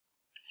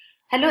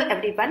Hello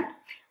everyone,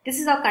 this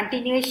is our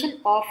continuation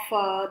of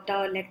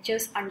the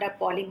lectures under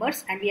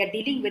polymers, and we are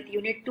dealing with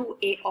Unit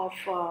 2A of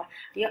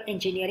your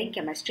engineering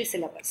chemistry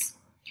syllabus.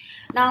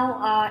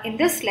 Now in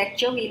this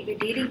lecture we will be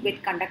dealing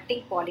with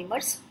conducting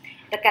polymers,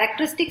 the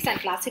characteristics and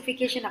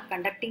classification of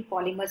conducting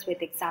polymers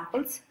with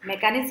examples,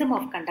 mechanism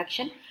of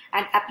conduction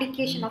and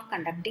application of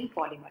conducting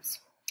polymers.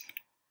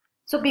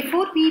 So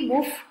before we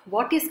move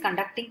what is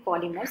conducting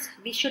polymers,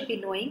 we should be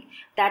knowing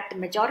that the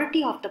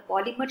majority of the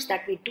polymers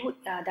that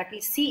we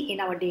see in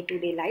our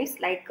day-to-day lives,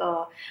 like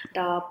the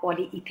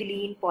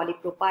polyethylene,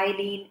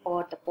 polypropylene,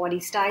 or the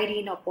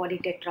polystyrene or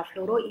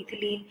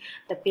polytetrafluoroethylene,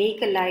 the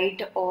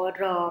bakelite, or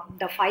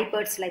the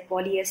fibers like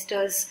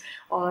polyesters,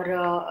 or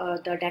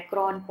the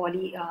Dacron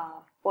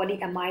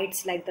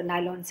polyamides like the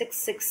nylon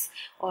 6,6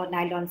 or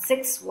nylon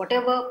 6,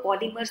 whatever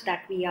polymers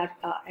that we are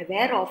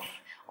aware of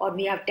or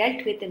we have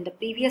dealt with in the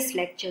previous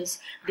lectures,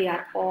 they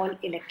are all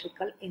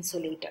electrical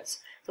insulators.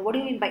 So what do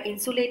you mean by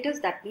insulators?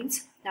 That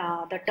means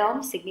the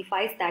term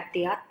signifies that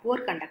they are poor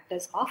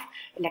conductors of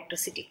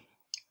electricity.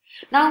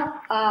 Now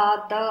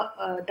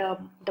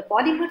the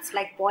polymers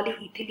like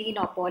polyethylene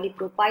or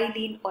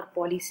polypropylene or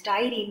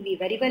polystyrene, we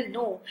very well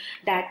know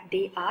that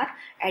they are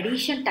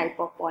addition type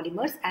of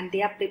polymers and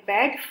they are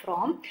prepared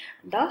from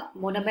the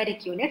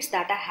monomeric units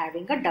that are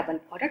having a double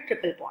or a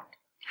triple bond.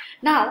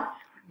 Now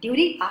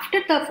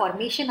after the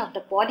formation of the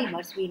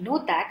polymers, we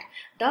know that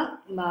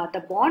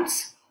the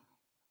bonds,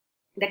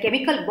 the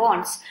chemical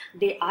bonds,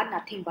 they are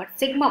nothing but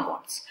sigma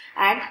bonds,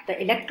 and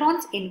the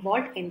electrons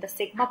involved in the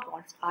sigma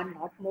bonds are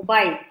not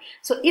mobile.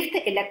 So if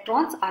the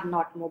electrons are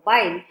not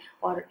mobile,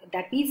 or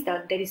that means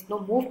there is no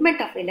movement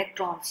of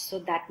electrons, so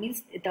that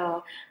means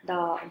the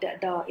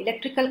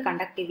electrical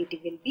conductivity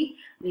will be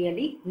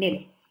really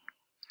nil.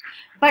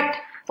 But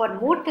for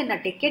more than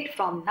a decade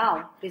from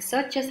now,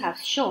 researchers have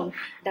shown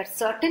that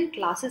certain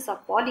classes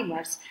of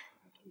polymers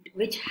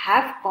which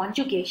have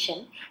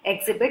conjugation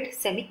exhibit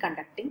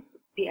semiconducting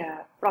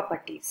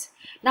properties.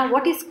 Now,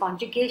 what is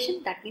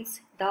conjugation? That means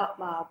the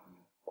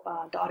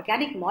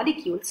organic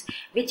molecules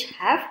which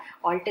have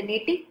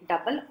alternating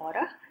double or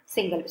a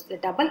single,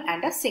 double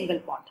and a single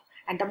bond.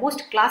 And the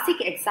most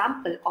classic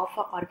example of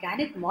an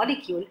organic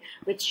molecule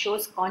which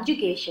shows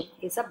conjugation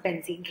is a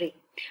benzene ring.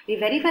 We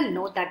very well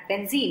know that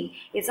benzene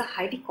is a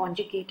highly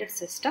conjugated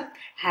system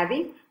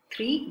having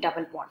 3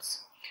 double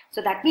bonds.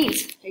 So that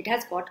means it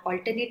has got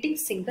alternating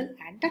single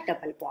and a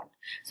double bond.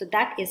 So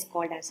that is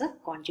called as a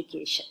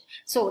conjugation.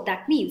 So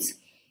that means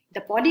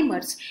the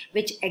polymers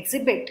which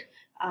exhibit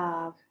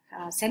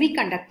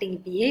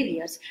semiconducting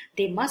behaviors,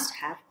 they must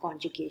have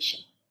conjugation.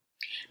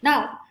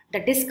 Now, the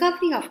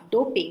discovery of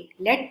doping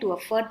led to a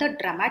further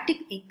dramatic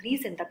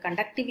increase in the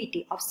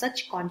conductivity of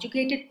such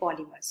conjugated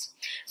polymers.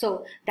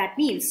 So that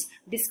means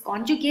this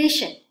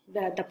conjugation,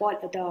 the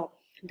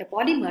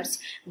polymers,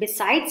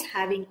 besides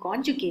having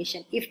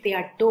conjugation, if they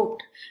are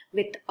doped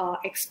with an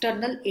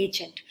external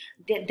agent,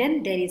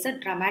 then there is a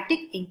dramatic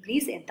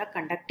increase in the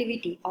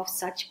conductivity of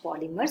such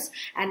polymers,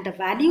 and the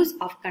values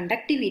of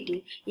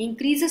conductivity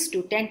increases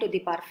to 10 to the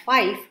power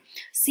 5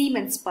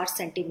 Siemens per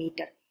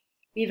centimeter.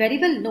 We very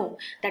well know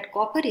that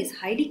copper is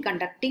highly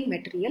conducting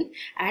material,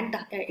 and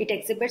it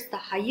exhibits the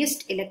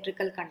highest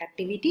electrical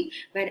conductivity,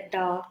 where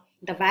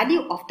the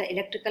value of the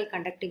electrical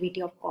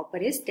conductivity of copper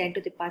is 10 to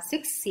the power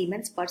 6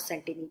 Siemens per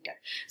centimeter.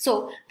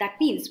 So that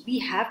means we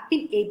have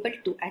been able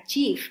to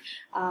achieve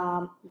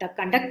the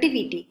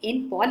conductivity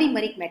in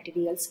polymeric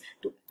materials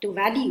to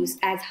values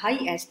as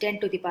high as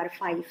 10 to the power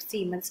 5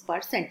 Siemens per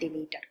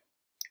centimeter.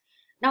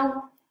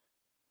 Now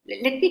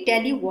let me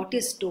tell you what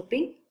is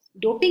doping.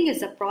 Doping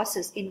is a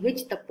process in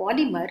which the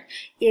polymer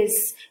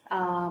is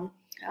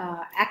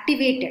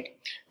activated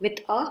with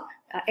a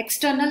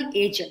external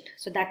agent.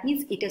 So that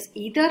means it is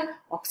either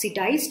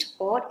oxidized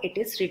or it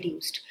is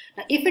reduced.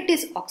 Now if it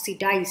is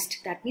oxidized,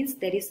 that means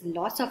there is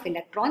loss of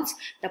electrons,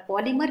 the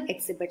polymer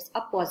exhibits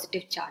a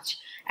positive charge.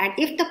 And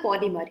if the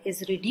polymer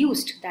is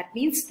reduced, that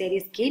means there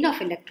is gain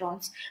of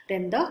electrons,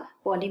 then the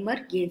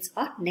polymer gains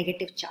a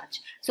negative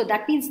charge. So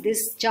that means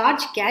this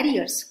charge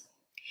carriers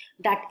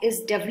that is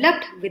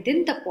developed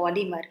within the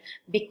polymer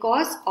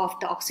because of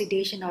the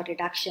oxidation or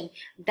reduction,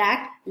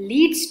 that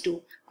leads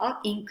to an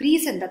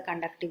increase in the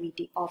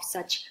conductivity of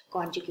such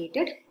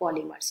conjugated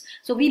polymers.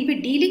 So we'll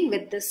be dealing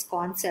with this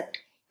concept,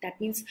 that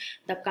means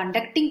the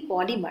conducting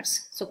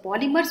polymers. So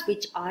polymers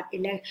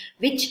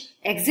which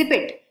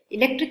exhibit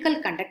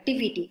electrical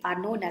conductivity are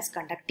known as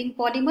conducting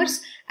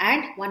polymers,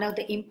 and one of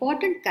the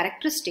important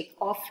characteristic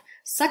of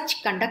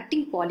such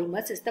conducting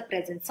polymers is the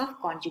presence of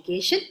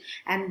conjugation,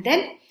 and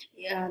then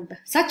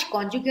such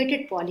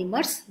conjugated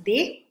polymers,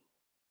 they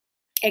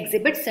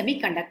exhibit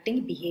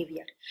semiconducting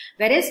behavior,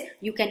 whereas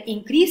you can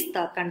increase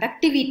the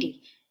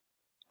conductivity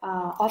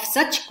of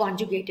such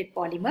conjugated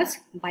polymers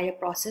by a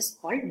process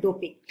called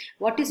doping.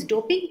 What is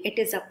doping? It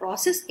is a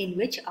process in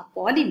which a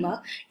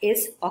polymer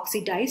is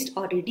oxidized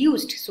or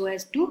reduced so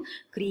as to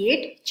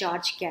create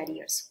charge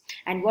carriers.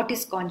 And what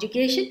is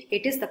conjugation?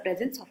 It is the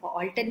presence of an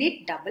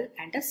alternate double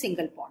and a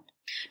single bond.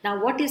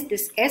 Now what is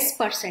this S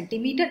per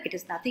centimeter? It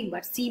is nothing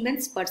but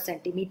Siemens per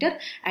centimeter,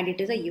 and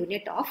it is a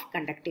unit of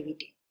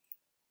conductivity.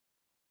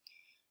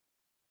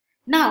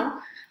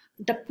 Now,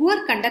 the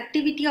poor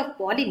conductivity of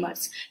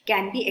polymers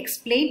can be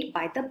explained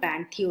by the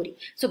band theory.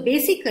 So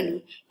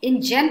basically,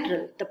 in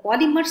general, the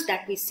polymers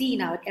that we see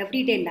in our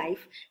everyday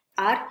life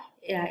are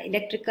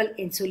electrical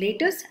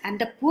insulators, and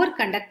the poor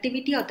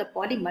conductivity of the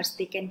polymers,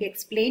 they can be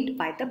explained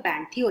by the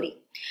band theory.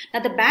 Now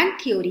the band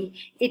theory,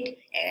 it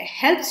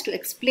helps to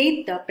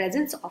explain the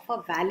presence of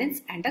a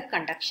valence and a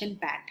conduction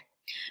band.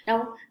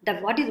 Now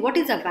what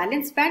is a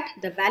valence band?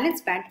 The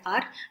valence band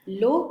are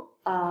low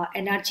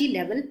energy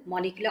level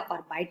molecular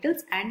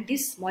orbitals, and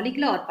these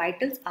molecular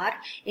orbitals are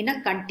in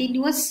a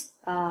continuous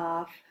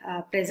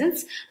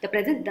presence.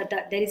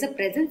 There is a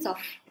presence of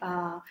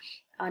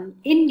an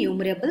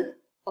innumerable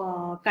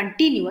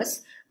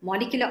continuous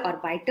molecular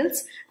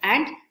orbitals,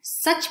 and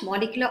such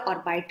molecular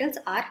orbitals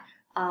are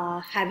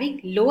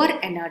having lower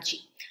energy,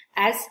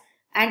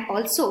 and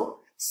also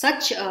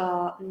such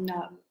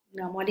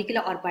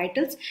molecular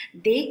orbitals,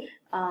 they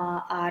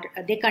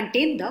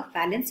contain the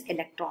valence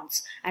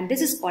electrons, and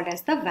this is called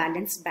as the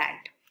valence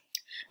band.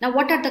 Now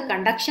what are the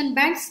conduction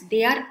bands?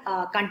 They are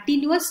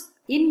continuous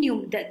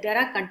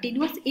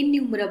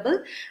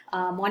innumerable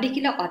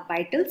molecular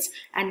orbitals,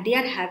 and they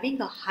are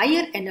having a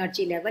higher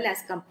energy level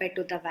as compared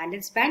to the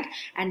valence band,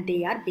 and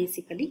they are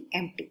basically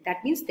empty.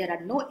 That means there are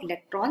no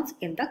electrons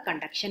in the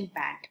conduction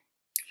band.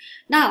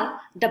 Now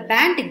the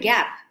band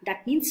gap,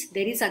 that means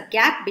there is a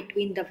gap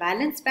between the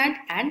valence band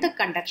and the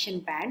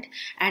conduction band,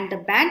 and the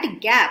band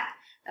gap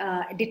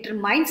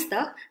determines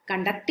the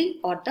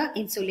conducting or the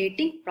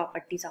insulating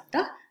properties of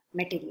the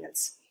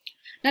materials.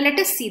 Now let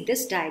us see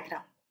this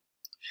diagram.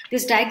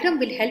 This diagram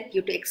will help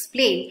you to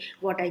explain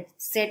what I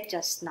said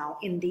just now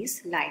in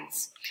these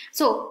lines.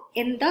 So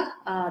in the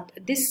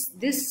this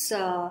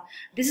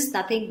is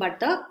nothing but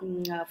the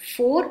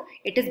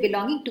it is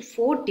belonging to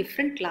 4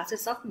 different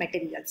classes of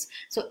materials.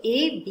 So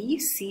A, B,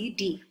 C,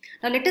 D.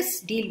 Now let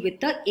us deal with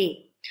the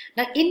A.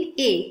 Now in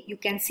A, you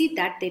can see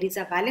that there is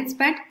a valence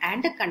band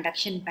and a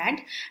conduction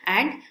band,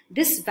 and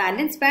this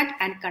valence band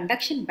and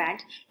conduction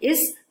band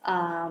is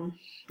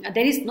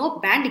there is no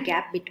band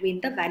gap between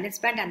the valence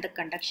band and the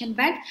conduction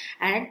band,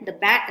 and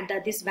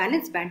this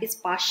valence band is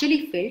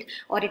partially filled,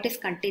 or it is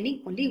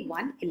containing only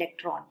 1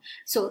 electron.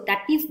 So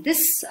that means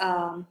this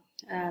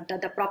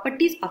the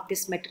properties of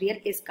this material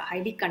is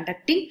highly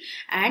conducting,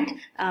 and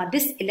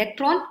this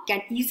electron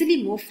can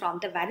easily move from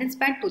the valence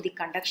band to the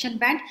conduction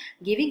band,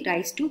 giving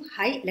rise to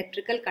high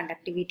electrical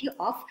conductivity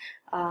of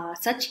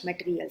such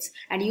materials.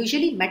 And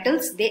usually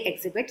metals, they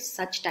exhibit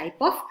such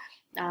type of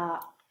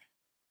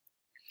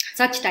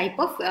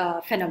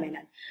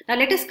phenomenon. Now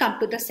let us come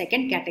to the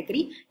second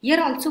category.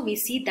 Here also we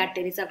see that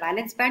there is a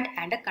valence band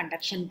and a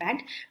conduction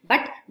band,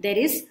 but there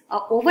is a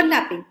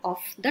overlapping of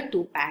the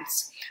 2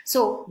 bands.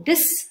 So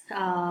this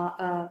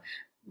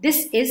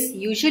is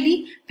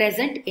usually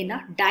present in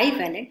a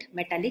divalent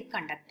metallic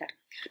conductor.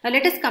 Now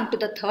let us come to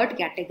the third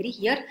category.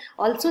 Here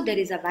also there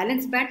is a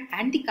valence band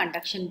and the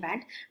conduction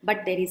band,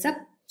 but there is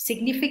a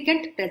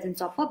significant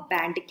presence of a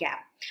band gap.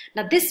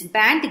 Now this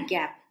band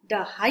gap,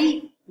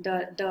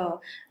 the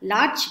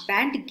large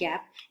band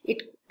gap,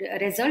 it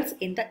results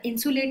in the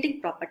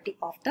insulating property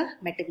of the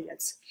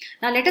materials.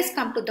 Now let us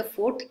come to the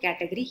fourth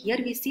category. Here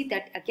we see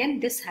that again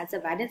this has a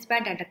valence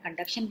band and a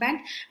conduction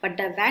band, but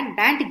the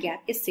band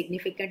gap is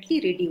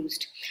significantly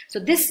reduced. So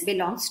this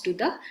belongs to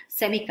the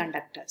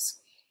semiconductors.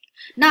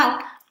 Now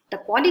the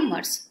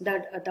polymers,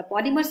 the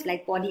polymers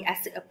like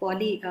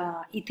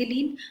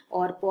polyethylene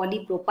or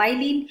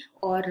polypropylene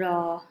or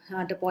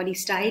the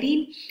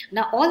polystyrene,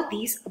 now all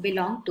these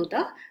belong to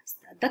the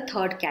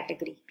third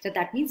category. So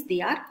that means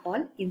they are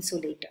all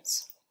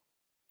insulators.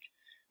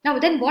 Now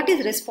then, what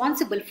is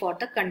responsible for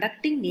the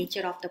conducting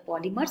nature of the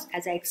polymers?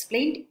 As I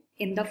explained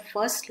in the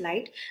first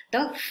slide,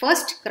 the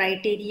first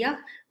criteria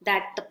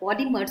that the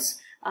polymers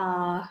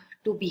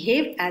to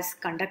behave as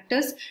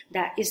conductors,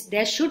 that is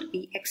there should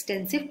be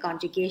extensive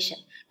conjugation.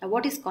 Now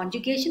what is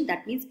conjugation?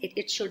 That means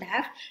it should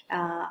have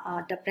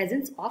the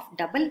presence of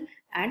double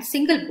and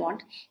single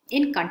bond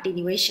in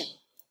continuation.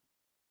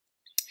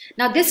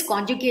 Now this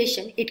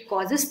conjugation, it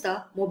causes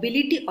the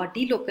mobility or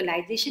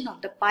delocalization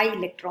of the pi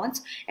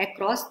electrons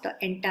across the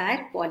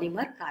entire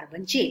polymer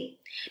carbon chain.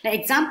 Now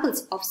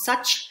examples of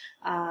such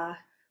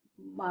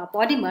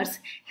polymers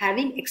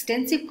having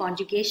extensive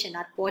conjugation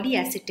are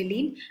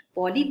polyacetylene,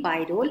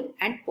 polypyrrole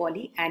and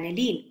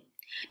polyaniline.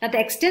 Now the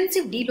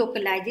extensive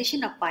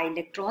delocalization of pi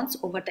electrons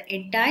over the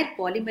entire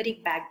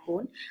polymeric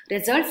backbone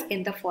results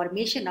in the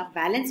formation of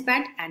valence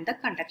band and the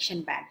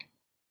conduction band.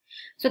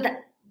 So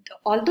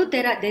although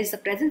there is the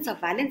presence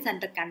of valence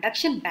and the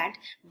conduction band,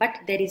 but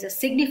there is a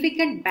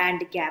significant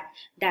band gap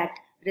that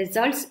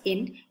results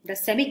in the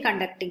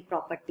semiconducting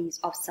properties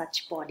of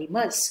such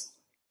polymers.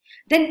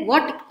 Then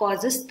what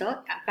causes the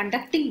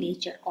conducting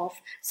nature of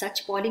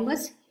such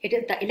polymers? It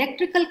is the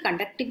electrical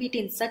conductivity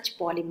in such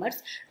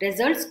polymers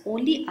results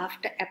only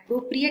after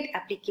appropriate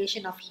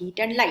application of heat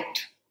and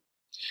light.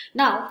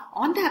 Now,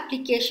 on the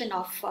application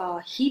of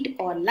heat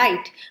or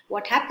light,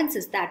 what happens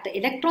is that the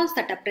electrons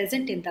that are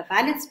present in the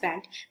valence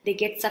band, they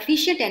get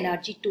sufficient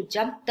energy to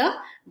jump the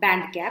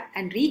band gap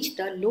and reach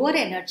the lower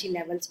energy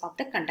levels of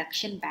the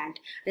conduction band,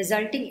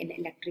 resulting in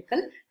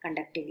electrical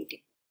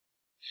conductivity.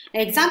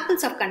 Now,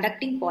 examples of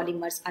conducting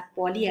polymers are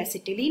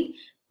polyacetylene,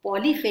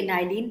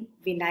 polyphenylene,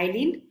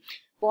 vinylene,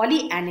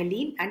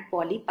 polyaniline and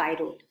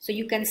polypyrrole. So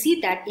you can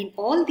see that in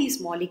all these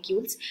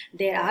molecules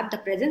there are the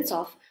presence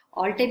of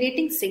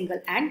alternating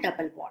single and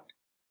double bond.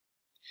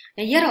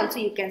 Now here also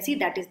you can see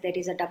that there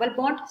is a double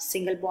bond,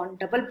 single bond,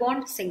 double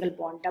bond, single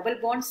bond, double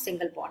bond,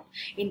 single bond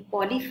in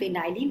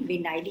polyphenylene,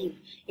 vinylene.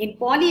 In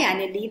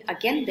polyaniline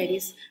again there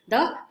is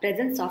the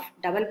presence of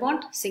double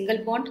bond, single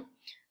bond,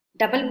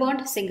 double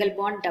bond, single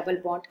bond, double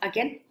bond.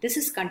 Again, this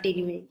is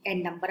continuing a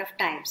number of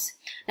times.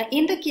 Now,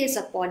 in the case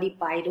of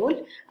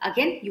polypyrrole,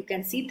 again, you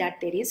can see that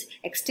there is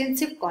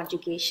extensive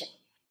conjugation.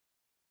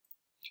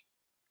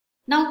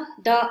 Now,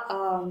 the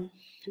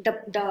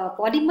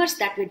polymers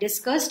that we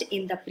discussed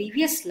in the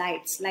previous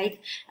slides,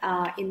 like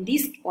in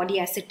these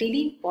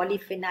polyacetylene,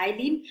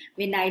 polyphenylene,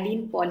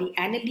 vinylene,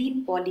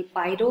 polyaniline,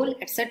 polypyrrole,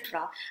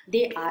 etc.,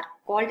 they are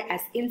called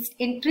as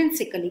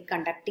intrinsically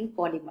conducting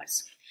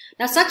polymers.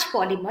 Now, such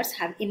polymers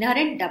have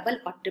inherent double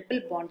or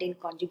triple bond in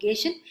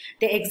conjugation.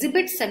 They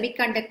exhibit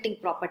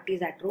semiconducting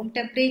properties at room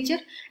temperature,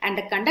 and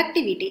the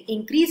conductivity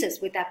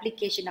increases with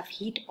application of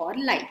heat or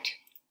light.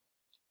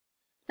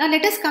 Now,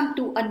 let us come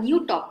to a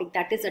new topic,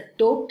 that is a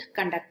doped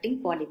conducting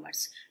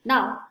polymers.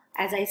 Now,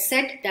 as I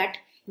said that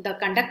the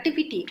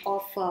conductivity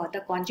of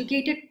the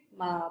conjugated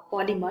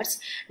polymers,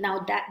 now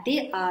that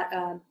they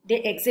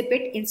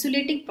exhibit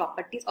insulating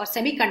properties or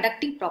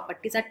semiconducting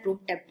properties at room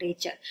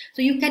temperature.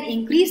 So you can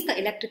increase the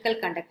electrical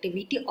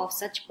conductivity of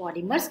such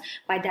polymers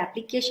by the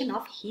application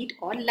of heat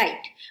or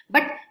light.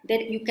 But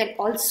then you can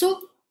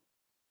also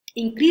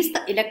increase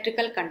the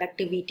electrical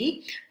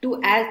conductivity to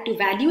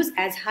values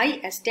as high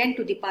as 10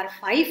 to the power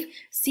 5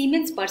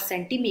 Siemens per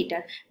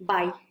centimeter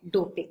by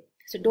doping.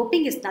 So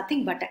doping is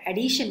nothing but the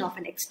addition of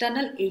an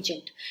external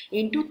agent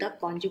into the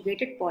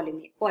conjugated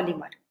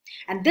polymer.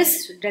 And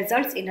this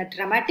results in a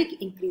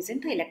dramatic increase in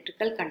the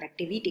electrical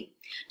conductivity.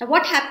 Now,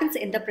 what happens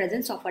in the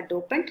presence of a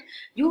dopant?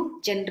 You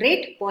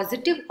generate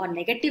positive or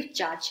negative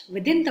charge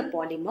within the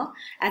polymer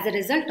as a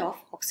result of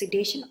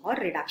oxidation or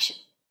reduction.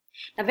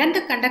 Now, when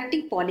the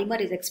conducting polymer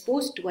is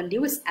exposed to a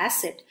Lewis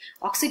acid,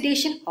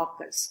 oxidation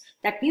occurs.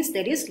 That means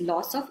there is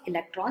loss of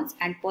electrons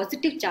and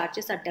positive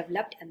charges are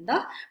developed in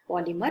the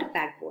polymer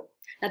backbone.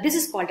 Now, this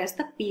is called as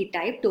the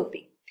p-type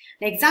doping.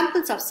 The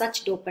examples of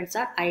such dopants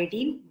are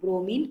iodine,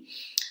 bromine,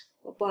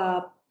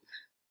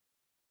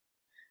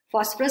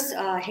 phosphorus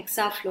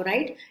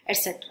hexafluoride,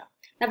 etc.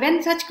 Now,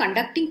 when such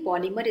conducting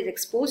polymer is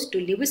exposed to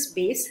Lewis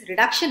base,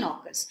 reduction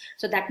occurs.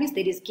 So that means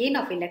there is gain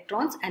of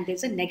electrons and there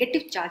is a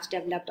negative charge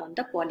developed on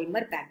the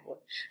polymer backbone.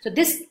 So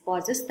this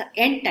causes the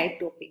n-type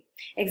doping.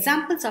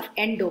 Examples of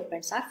n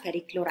dopants are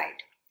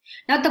ferrichloride.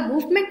 Now, the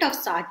movement of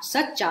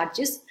such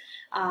charges.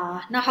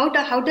 Now,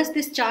 how does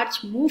this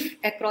charge move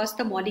across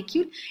the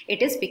molecule?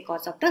 It is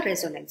because of the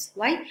resonance.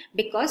 Why?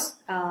 Because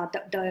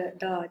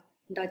the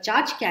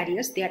charge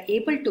carriers, they are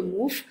able to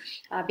move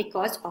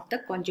because of the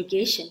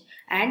conjugation,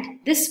 and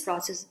this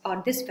process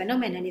or this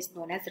phenomenon is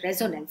known as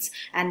resonance,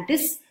 and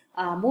this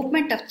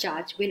movement of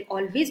charge will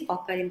always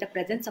occur in the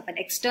presence of an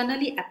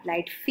externally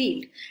applied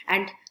field,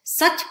 and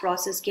such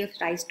process gives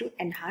rise to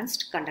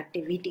enhanced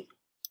conductivity.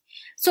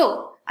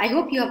 So, I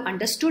hope you have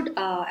understood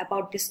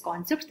about this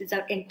concept. These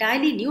are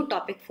entirely new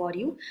topic for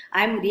you.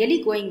 I am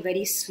really going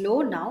very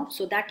slow now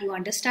so that you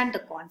understand the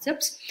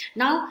concepts.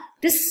 Now,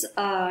 this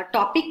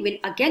topic will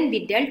again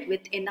be dealt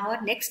with in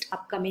our next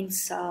upcoming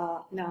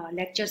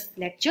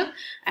lecture,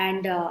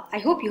 and I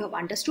hope you have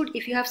understood.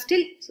 If you have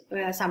still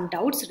some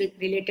doubts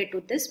related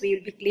to this, we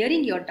will be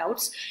clearing your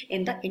doubts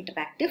in the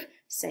interactive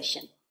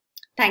session.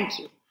 Thank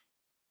you.